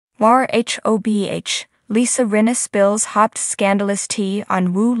Rhobh. Lisa Rinna spills hot scandalous tea on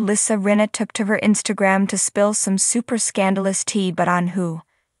who. Lisa Rinna took to her Instagram to spill some super scandalous tea, but on who?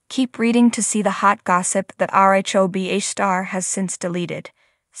 Keep reading to see the hot gossip that Rhobh star has since deleted.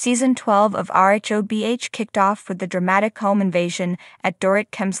 Season 12 of Rhobh kicked off with the dramatic home invasion at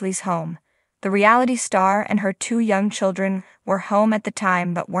Dorit Kemsley's home. The reality star and her 2 young children were home at the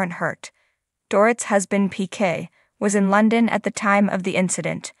time but weren't hurt. Dorit's husband PK was in London at the time of the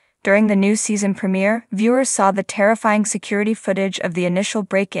incident. During the new season premiere, viewers saw the terrifying security footage of the initial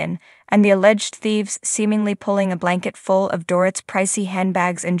break-in and the alleged thieves seemingly pulling a blanket full of Dorit's pricey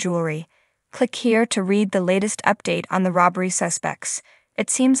handbags and jewelry. Click here to read the latest update on the robbery suspects. It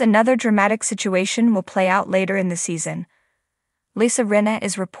seems another dramatic situation will play out later in the season. Lisa Rinna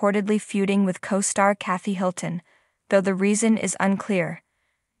is reportedly feuding with co-star Kathy Hilton, though the reason is unclear.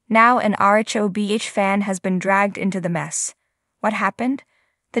 Now an Rhobh fan has been dragged into the mess. What happened?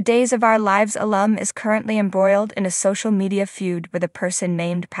 The Days of Our Lives alum is currently embroiled in a social media feud with a person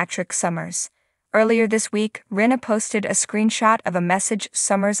named Patrick Summers. Earlier this week, Rinna posted a screenshot of a message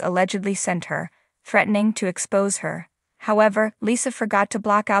Summers allegedly sent her, threatening to expose her. However, Lisa forgot to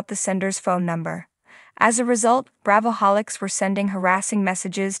block out the sender's phone number. As a result, Bravoholics were sending harassing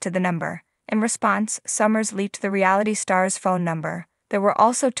messages to the number. In response, Summers leaked the reality star's phone number. There were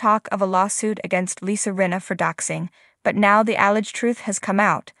also talk of a lawsuit against Lisa Rinna for doxing, but now the alleged truth has come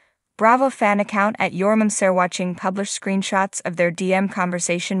out. Bravo fan account at YourMomSareWatching published screenshots of their DM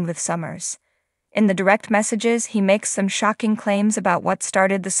conversation with Summers. In the direct messages, he makes some shocking claims about what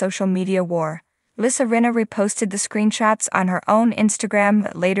started the social media war. Lisa Rinna reposted the screenshots on her own Instagram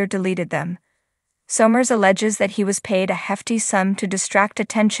but later deleted them. Summers alleges that he was paid a hefty sum to distract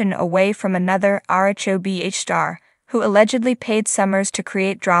attention away from another Rhobh star, who allegedly paid Summers to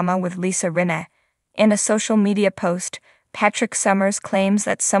create drama with Lisa Rinna. In a social media post, Patrick Summers claims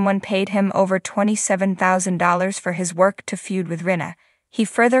that someone paid him over $27,000 for his work to feud with Rinna. He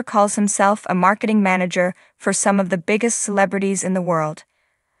further calls himself a marketing manager for some of the biggest celebrities in the world.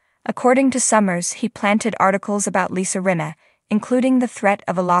 According to Summers, he planted articles about Lisa Rinna, including the threat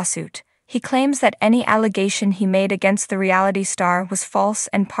of a lawsuit. He claims that any allegation he made against the reality star was false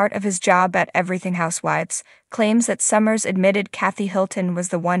and part of his job at Real Housewives, claims that Summers admitted Kathy Hilton was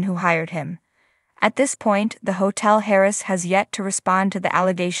the one who hired him. At this point, the Hotel Harris has yet to respond to the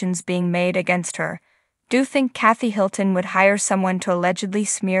allegations being made against her. Do you think Kathy Hilton would hire someone to allegedly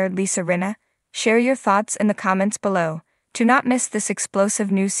smear Lisa Rinna? Share your thoughts in the comments below. Do not miss this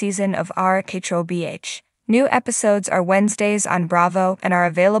explosive new season of Rhobh. New episodes are Wednesdays on Bravo and are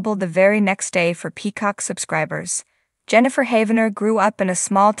available the very next day for Peacock subscribers. Jennifer Havener grew up in a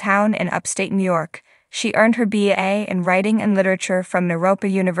small town in upstate New York. She earned her BA in Writing and Literature from Rhobh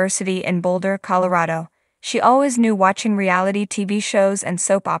University in Boulder, Colorado. She always knew watching reality TV shows and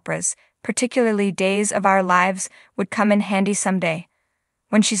soap operas, particularly Days of Our Lives, would come in handy someday.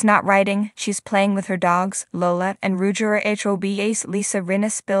 When she's not writing, she's playing with her dogs, Lola and Ruger. Rhobh's Lisa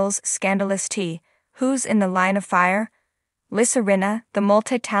Rinna spills scandalous tea. Who's in the line of fire? Lisa Rinna, the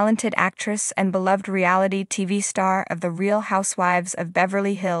multi-talented actress and beloved reality TV star of the Real Housewives of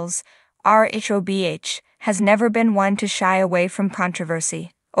Beverly Hills, Rhobh, has never been one to shy away from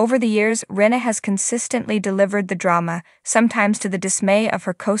controversy. Over the years, Rinna has consistently delivered the drama, sometimes to the dismay of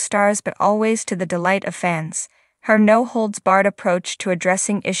her co-stars but always to the delight of fans. Her no-holds-barred approach to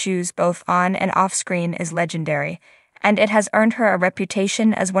addressing issues both on and off-screen is legendary, and it has earned her a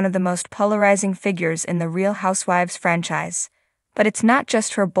reputation as one of the most polarizing figures in the Real Housewives franchise. But it's not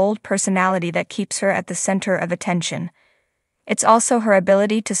just her bold personality that keeps her at the center of attention. It's also her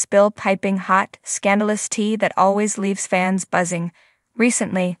ability to spill piping hot, scandalous tea that always leaves fans buzzing.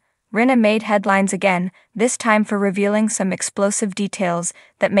 Recently, Rinna made headlines again, this time for revealing some explosive details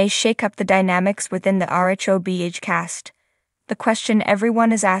that may shake up the dynamics within the Rhobh cast. The question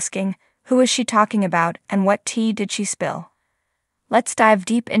everyone is asking, who is she talking about and what tea did she spill? Let's dive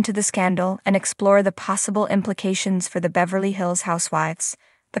deep into the scandal and explore the possible implications for the Beverly Hills housewives.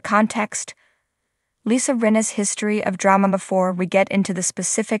 The context: Lisa Rinna's history of drama. Before we get into the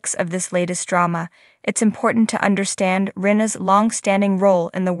specifics of this latest drama, it's important to understand Rinna's long-standing role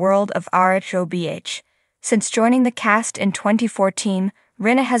in the world of Rhobh. Since joining the cast in 2014,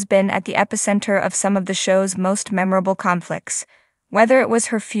 Rinna has been at the epicenter of some of the show's most memorable conflicts. Whether it was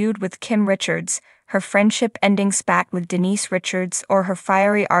her feud with Kim Richards, her friendship-ending spat with Denise Richards, or her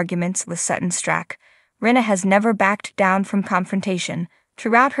fiery arguments with Sutton Stracke, Rinna has never backed down from confrontation.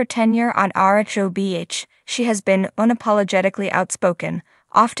 Throughout her tenure on Rhobh, she has been unapologetically outspoken,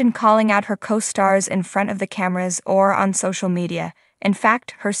 often calling out her co-stars in front of the cameras or on social media. In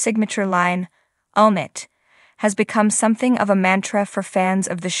fact, her signature line, "Own it," has become something of a mantra for fans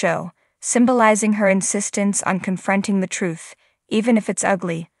of the show, symbolizing her insistence on confronting the truth, even if it's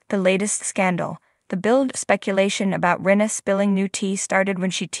ugly. The latest scandal. The build speculation about Rinna spilling new tea started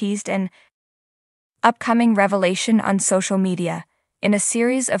when she teased an upcoming revelation on social media. In a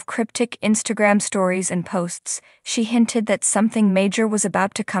series of cryptic Instagram stories and posts, she hinted that something major was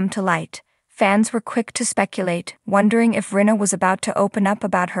about to come to light. Fans were quick to speculate, wondering if Rinna was about to open up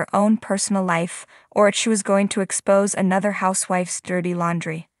about her own personal life, or if she was going to expose another housewife's dirty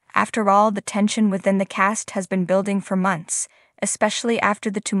laundry. After all, the tension within the cast has been building for months, especially after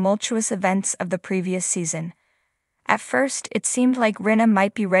the tumultuous events of the previous season. At first, it seemed like Rinna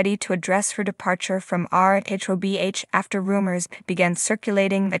might be ready to address her departure from Rhobh after rumors began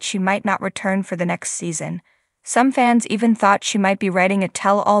circulating that she might not return for the next season. Some fans even thought she might be writing a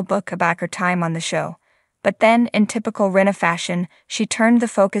tell-all book about her time on the show. But then, in typical Rinna fashion, she turned the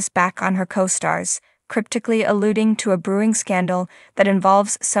focus back on her co-stars, cryptically alluding to a brewing scandal that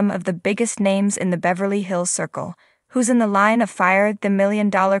involves some of the biggest names in the Beverly Hills circle. Who's in the line of fire? The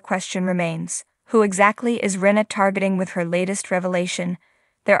million-dollar question remains. Who exactly is Rinna targeting with her latest revelation?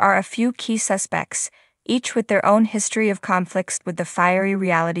 There are a few key suspects, each with their own history of conflicts with the fiery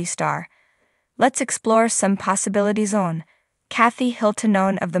reality star. Let's explore some possibilities on. Kathy Hilton.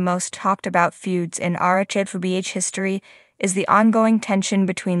 Known of the most talked-about feuds in Rhobh history is the ongoing tension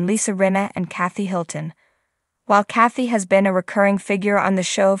between Rinna and Kathy Hilton. While Kathy has been a recurring figure on the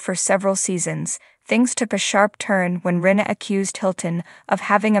show for several seasons, things took a sharp turn when Rinna accused Hilton of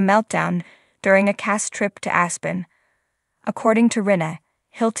having a meltdown during a cast trip to Aspen. According to Rinna,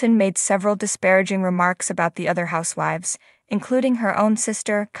 Hilton made several disparaging remarks about the other housewives, including her own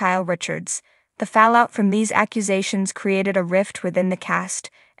sister, Kyle Richards. The fallout from these accusations created a rift within the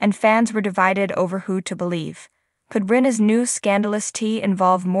cast, and fans were divided over who to believe. Could Rinna's new scandalous tea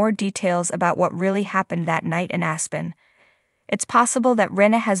involve more details about what really happened that night in Aspen? It's possible that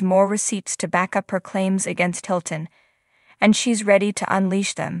Rinna has more receipts to back up her claims against Hilton, and she's ready to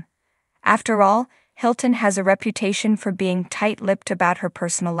unleash them. After all, Hilton has a reputation for being tight-lipped about her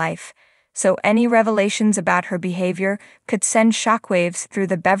personal life, so any revelations about her behavior could send shockwaves through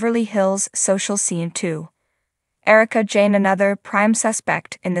the Beverly Hills social scene too. Erika Jayne. Another prime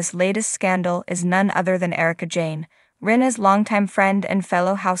suspect in this latest scandal is none other than Erika Jayne, Rinna's longtime friend and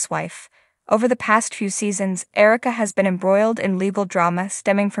fellow housewife. Over the past few seasons, Erika has been embroiled in legal drama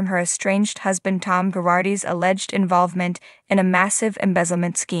stemming from her estranged husband Tom Girardi's alleged involvement in a massive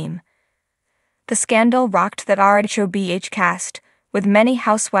embezzlement scheme. The scandal rocked that Rhobh cast, with many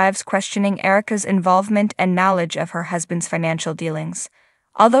housewives questioning Erika's involvement and knowledge of her husband's financial dealings.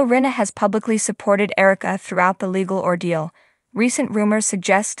 Although Rinna has publicly supported Erika throughout the legal ordeal, recent rumors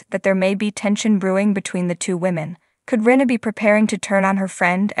suggest that there may be tension brewing between the two women. Could Rinna be preparing to turn on her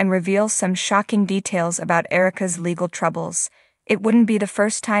friend and reveal some shocking details about Erika's legal troubles? It wouldn't be the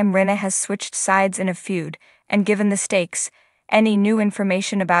first time Rinna has switched sides in a feud, and given the stakes, any new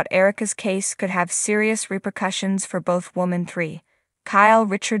information about Erika's case could have serious repercussions for both women. 3. Kyle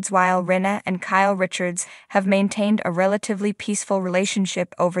Richards. While Rinna and Kyle Richards have maintained a relatively peaceful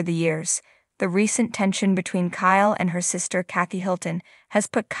relationship over the years, the recent tension between Kyle and her sister Kathy Hilton has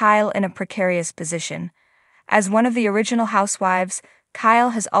put Kyle in a precarious position. As one of the original housewives,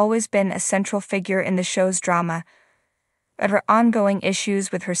 Kyle has always been a central figure in the show's drama, but her ongoing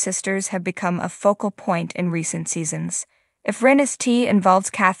issues with her sisters have become a focal point in recent seasons. If Rinna's tea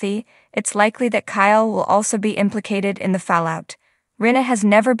involves Kathy, it's likely that Kyle will also be implicated in the fallout. Rinna has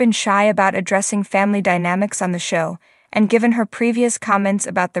never been shy about addressing family dynamics on the show, and given her previous comments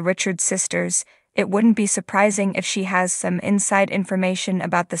about the Richards sisters, it wouldn't be surprising if she has some inside information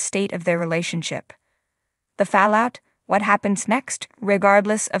about the state of their relationship. The fallout? What happens next?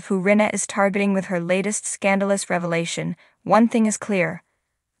 Regardless of who Rinna is targeting with her latest scandalous revelation, one thing is clear.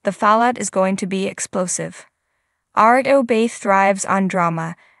 The fallout is going to be explosive. Rhobh thrives on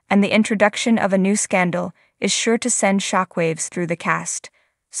drama, and the introduction of a new scandal is sure to send shockwaves through the cast.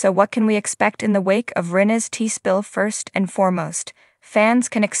 So what can we expect in the wake of Rinna's tea spill? First and foremost, fans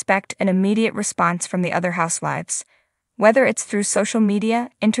can expect an immediate response from the other housewives. Whether it's through social media,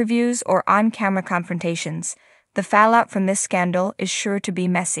 interviews, or on-camera confrontations, the fallout from this scandal is sure to be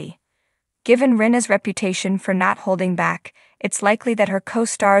messy. Given Rinna's reputation for not holding back, it's likely that her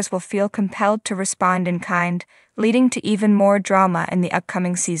co-stars will feel compelled to respond in kind, leading to even more drama in the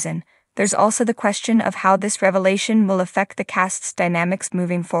upcoming season. There's also the question of how this revelation will affect the cast's dynamics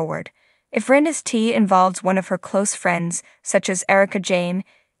moving forward. If Rinna's tea involves one of her close friends, such as Erika Jayne,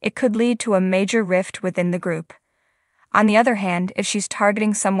 it could lead to a major rift within the group. On the other hand, if she's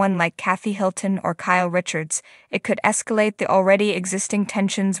targeting someone like Kathy Hilton or Kyle Richards, it could escalate the already existing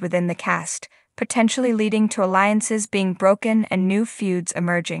tensions within the cast, potentially leading to alliances being broken and new feuds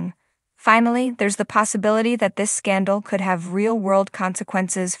emerging. Finally, there's the possibility that this scandal could have real-world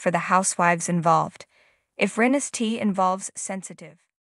consequences for the housewives involved. If Rinna's tea involves sensitive